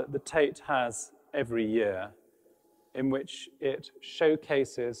prize that the Tate has every year in which it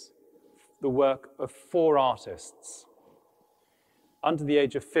showcases the work of 4 artists under the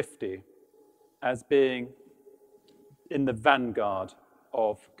age of 50 as being in the vanguard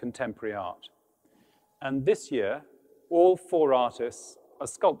of contemporary art. And this year, all 4 artists are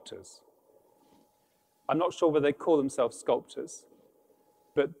sculptors. I'm not sure whether they call themselves sculptors,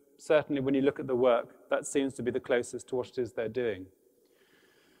 but certainly when you look at the work, that seems to be the closest to what it is they're doing.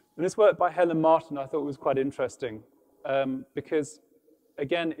 And this work by Helen Martin I thought was quite interesting because,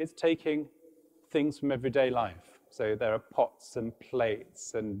 again, it's taking things from everyday life. So there are pots and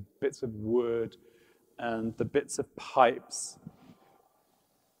plates and bits of wood and the bits of pipes.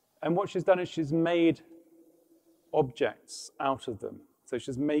 And what she's done is she's made objects out of them. So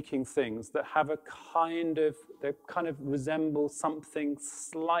she's making things that have a they kind of resemble something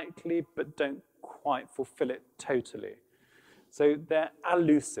slightly, but don't quite fulfill it totally. So they're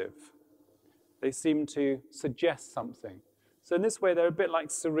elusive. They seem to suggest something. So in this way, they're a bit like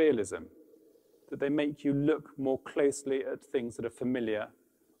surrealism, that they make you look more closely at things that are familiar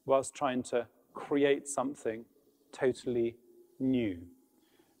whilst trying to create something totally new.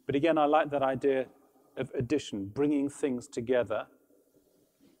 But again, I like that idea of addition, bringing things together,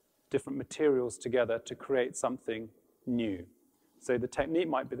 different materials together to create something new. So the technique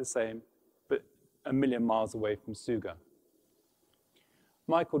might be the same, but a million miles away from Suga.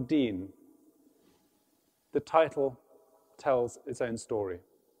 Michael Dean, the title tells its own story.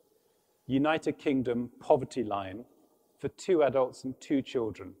 United Kingdom poverty line for 2 adults and 2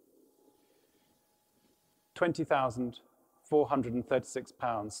 children.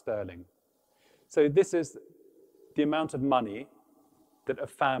 £20,436 sterling. So this is the amount of money that a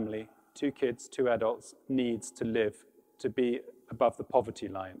family, 2 kids, 2 adults, needs to live to be above the poverty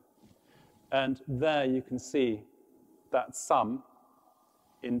line. And there you can see that sum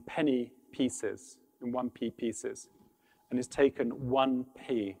in penny pieces, in 1p pieces, and is taken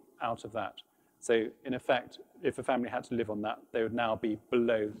 1p out of that. So in effect, if a family had to live on that, they would now be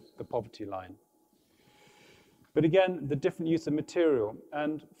below the poverty line. But again, the different use of material.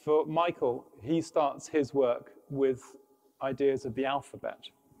 And for Michael, he starts his work with ideas of the alphabet.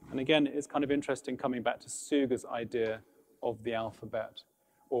 And again, it's kind of interesting coming back to Suga's idea of the alphabet,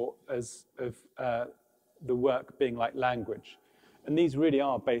 or as of the work being like language. And these really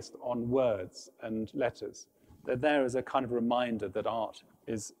are based on words and letters. They're there as a kind of reminder that art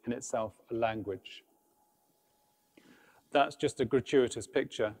is in itself a language. That's just a gratuitous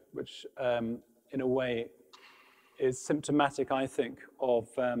picture, which in a way is symptomatic, I think, of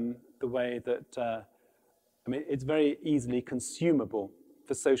the way that, I mean, it's very easily consumable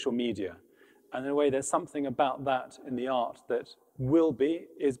for social media. And in a way, there's something about that in the art that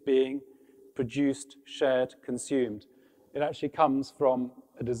is being produced, shared, consumed. It actually comes from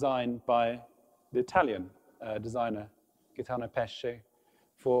a design by the Italian designer, Gaetano Pesce,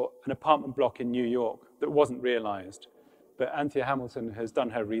 for an apartment block in New York that wasn't realized. But Anthea Hamilton has done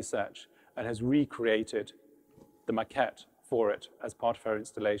her research and has recreated the maquette for it as part of her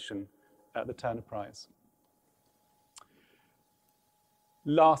installation at the Turner Prize.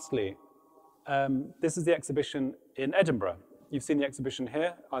 Lastly, this is the exhibition in Edinburgh. You've seen the exhibition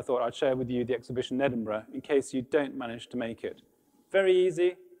here. I thought I'd share with you the exhibition in Edinburgh in case you don't manage to make it. Very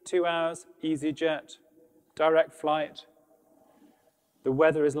easy, 2 hours, EasyJet, direct flight. The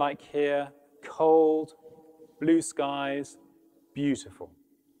weather is like here, cold, blue skies, beautiful.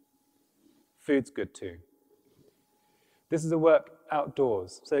 Food's good too. This is a work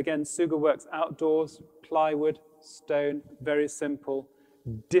outdoors. So again, Suga works outdoors, plywood, stone, very simple,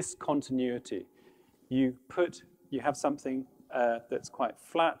 discontinuity. You have something that's quite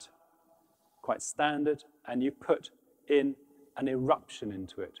flat, quite standard, and you put in an eruption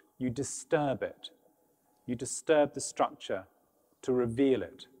into it. You disturb it. You disturb the structure to reveal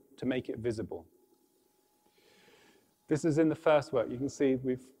it, to make it visible. This is in the first work. You can see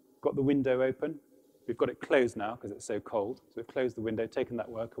we've got the window open. We've got it closed now because it's so cold. So we've closed the window, taken that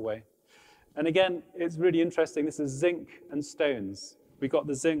work away. And again, it's really interesting. This is zinc and stones. We got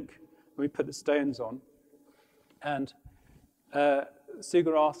the zinc and we put the stones on. And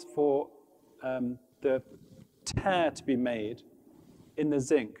Suga asked for the tear to be made in the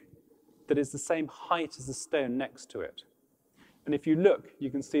zinc that is the same height as the stone next to it. And if you look, you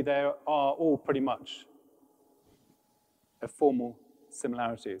can see they are all pretty much a formal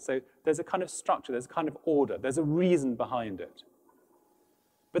similarity. So there's a kind of structure, there's a kind of order, there's a reason behind it.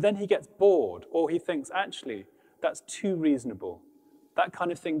 But then he gets bored, or he thinks, actually, that's too reasonable. That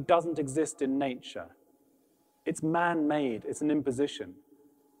kind of thing doesn't exist in nature. It's man-made, it's an imposition.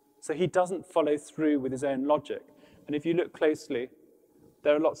 So he doesn't follow through with his own logic. And if you look closely,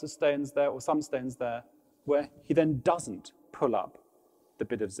 there are lots of stones there, or some stones there, where he then doesn't pull up the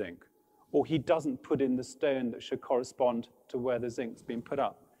bit of zinc, or he doesn't put in the stone that should correspond to where the zinc's been put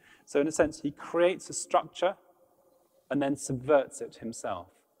up. So in a sense, he creates a structure and then subverts it himself.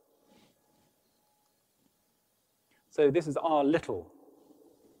 So this is our little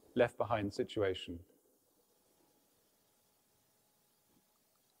left behind situation.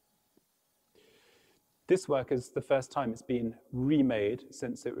 This work is the first time it's been remade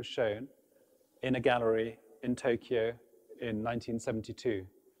since it was shown in a gallery in Tokyo in 1972.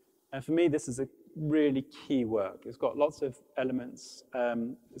 And for me, this is a really key work. It's got lots of elements.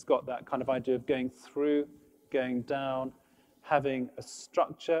 It's got that kind of idea of going through, going down, having a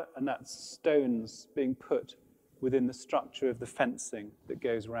structure, and that's stones being put within the structure of the fencing that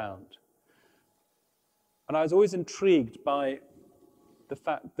goes round. And I was always intrigued by the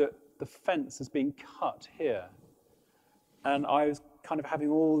fact that the fence is being cut here. And I was kind of having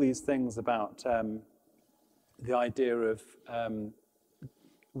all these things about the idea of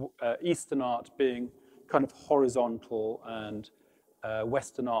Eastern art being kind of horizontal and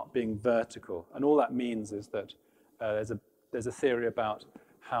Western art being vertical. And all that means is that there's a theory about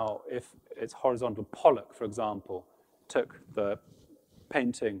how if it's horizontal, Pollock, for example, took the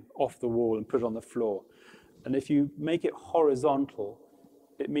painting off the wall and put it on the floor. And if you make it horizontal,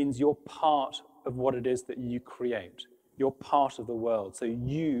 it means you're part of what it is that you create. You're part of the world. So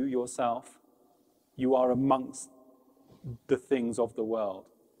you, yourself, you are amongst the things of the world.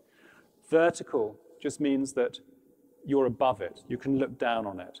 Vertical just means that you're above it. You can look down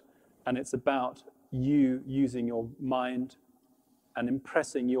on it. And it's about you using your mind and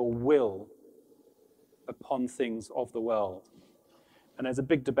impressing your will upon things of the world. And there's a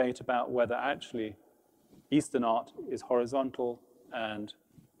big debate about whether actually Eastern art is horizontal and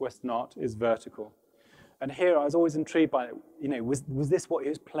Western art is vertical. And here I was always intrigued by, was this what he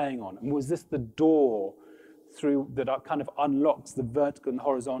was playing on? And was this the door through that kind of unlocks the vertical and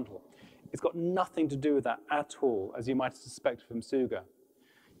horizontal? It's got nothing to do with that at all, as you might suspect from Suga.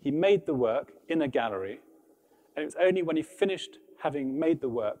 He made the work in a gallery, and it was only when he finished having made the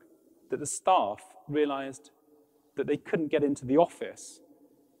work that the staff realized that they couldn't get into the office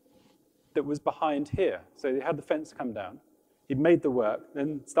that was behind here. So they had the fence come down. He'd made the work,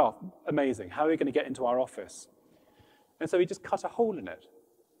 then staff, amazing, how are we going to get into our office? And so he just cut a hole in it.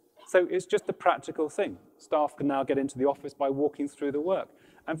 So it's just a practical thing. Staff can now get into the office by walking through the work.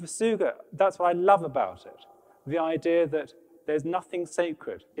 And for Suga, that's what I love about it. The idea that there's nothing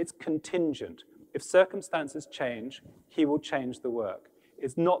sacred. It's contingent. If circumstances change, he will change the work.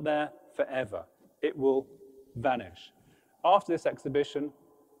 It's not there forever. It will vanish. After this exhibition,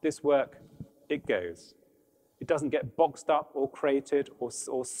 this work, it goes. It doesn't get boxed up or created or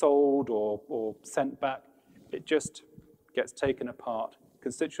sold or sent back. It just gets taken apart,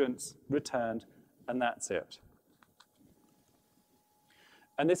 constituents returned, and that's it.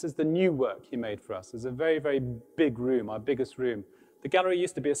 And this is the new work he made for us. It's a very, very big room, our biggest room. The gallery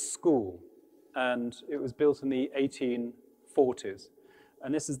used to be a school. and it was built in the 1840s.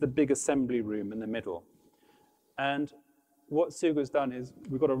 And this is the big assembly room in the middle. And what Suga's done is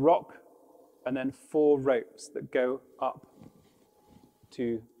we've got a rock and then 4 ropes that go up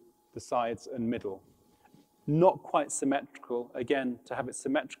to the sides and middle. Not quite symmetrical. Again, to have it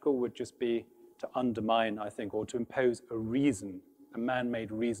symmetrical would just be to undermine, I think, or to impose a reason, a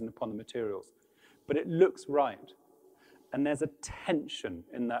man-made reason upon the materials. But it looks right. And there's a tension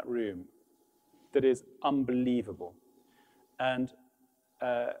in that room that is unbelievable. And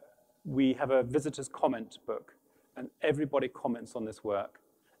we have a visitor's comment book, and everybody comments on this work,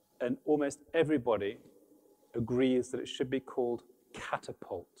 and almost everybody agrees that it should be called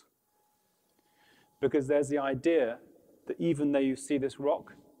catapult. Because there's the idea that even though you see this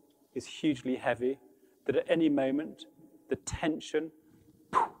rock is hugely heavy, that at any moment, the tension,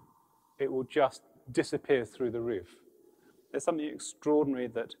 it will just disappear through the roof. There's something extraordinary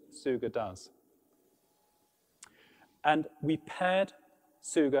that Suga does. And we paired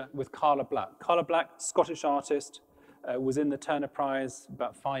Suga with Carla Black. Carla Black, Scottish artist, was in the Turner Prize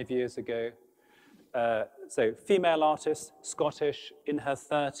about 5 years ago. So female artist, Scottish, in her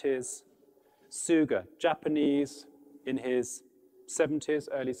 30s. Suga, Japanese, in his 70s,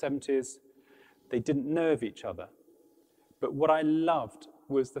 early 70s. They didn't know of each other. But what I loved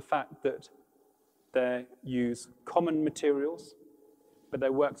was the fact that they use common materials, but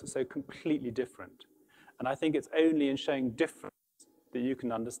their works are so completely different. And I think it's only in showing difference that you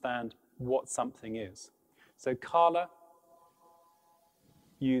can understand what something is. So Carla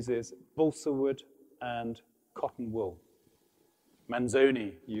uses balsa wood and cotton wool.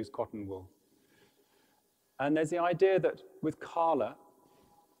 Manzoni used cotton wool. And there's the idea that with Carla,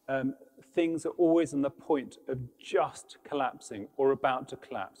 things are always on the point of just collapsing or about to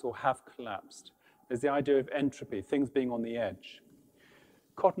collapse or have collapsed. There's the idea of entropy, things being on the edge.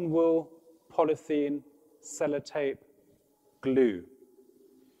 Cotton wool, polythene, sellotape, glue.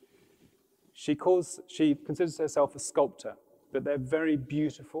 She considers herself a sculptor, but they're very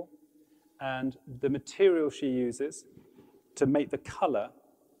beautiful. And the material she uses to make the color,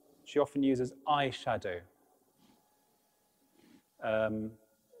 she often uses eyeshadow,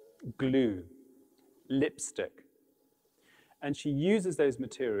 glue, lipstick. And she uses those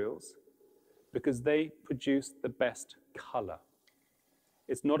materials because they produce the best color.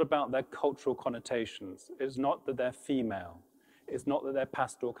 It's not about their cultural connotations. It's not that they're female. It's not that they're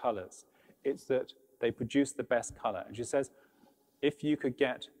pastel colors. It's that they produce the best color. And she says, if you could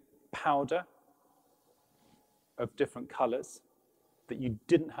get powder of different colors that you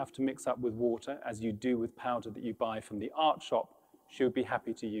didn't have to mix up with water as you do with powder that you buy from the art shop, she would be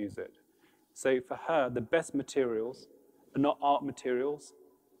happy to use it. So for her, the best materials are not art materials,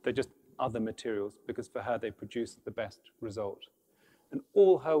 they're just other materials, because for her, they produce the best result. And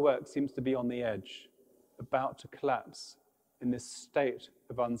all her work seems to be on the edge, about to collapse in this state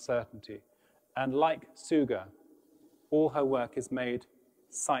of uncertainty. And like Suga, all her work is made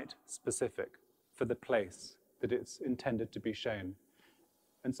site-specific for the place that it's intended to be shown.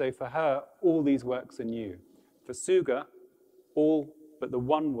 And so for her, all these works are new. For Suga, all but the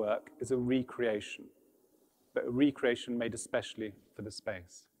one work is a recreation, but a recreation made especially for the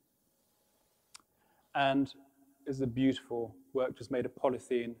space. And is a beautiful work just made of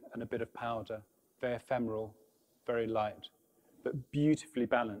polythene and a bit of powder, very ephemeral, very light, but beautifully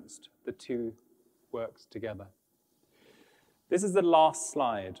balanced, the two works together. This is the last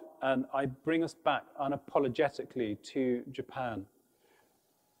slide, and I bring us back unapologetically to Japan.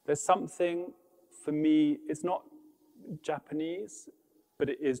 There's something, for me, it's not Japanese, but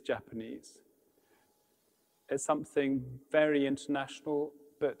it is Japanese. It's something very international,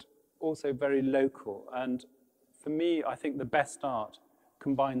 but also very local. And for me, I think the best art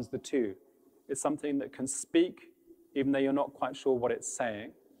combines the two. It's something that can speak, even though you're not quite sure what it's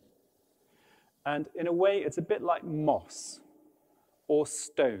saying. And in a way, it's a bit like moss or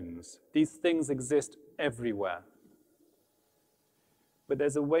stones. These things exist everywhere. But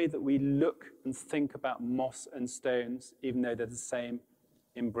there's a way that we look and think about moss and stones, even though they're the same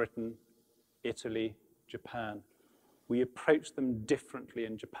in Britain, Italy, Japan. We approach them differently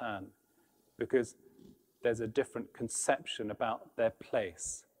in Japan because there's a different conception about their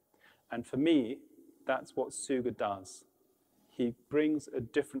place. And for me, that's what Suga does. He brings a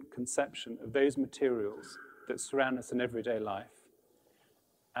different conception of those materials that surround us in everyday life.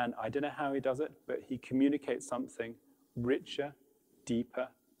 And I don't know how he does it, but he communicates something richer, deeper,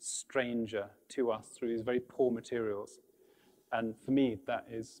 stranger to us through these very poor materials. And for me, that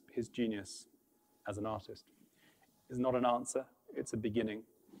is his genius as an artist. It's not an answer, it's a beginning,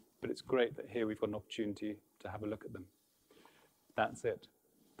 but it's great that here we've got an opportunity to have a look at them. That's it.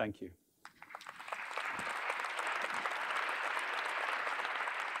 Thank you.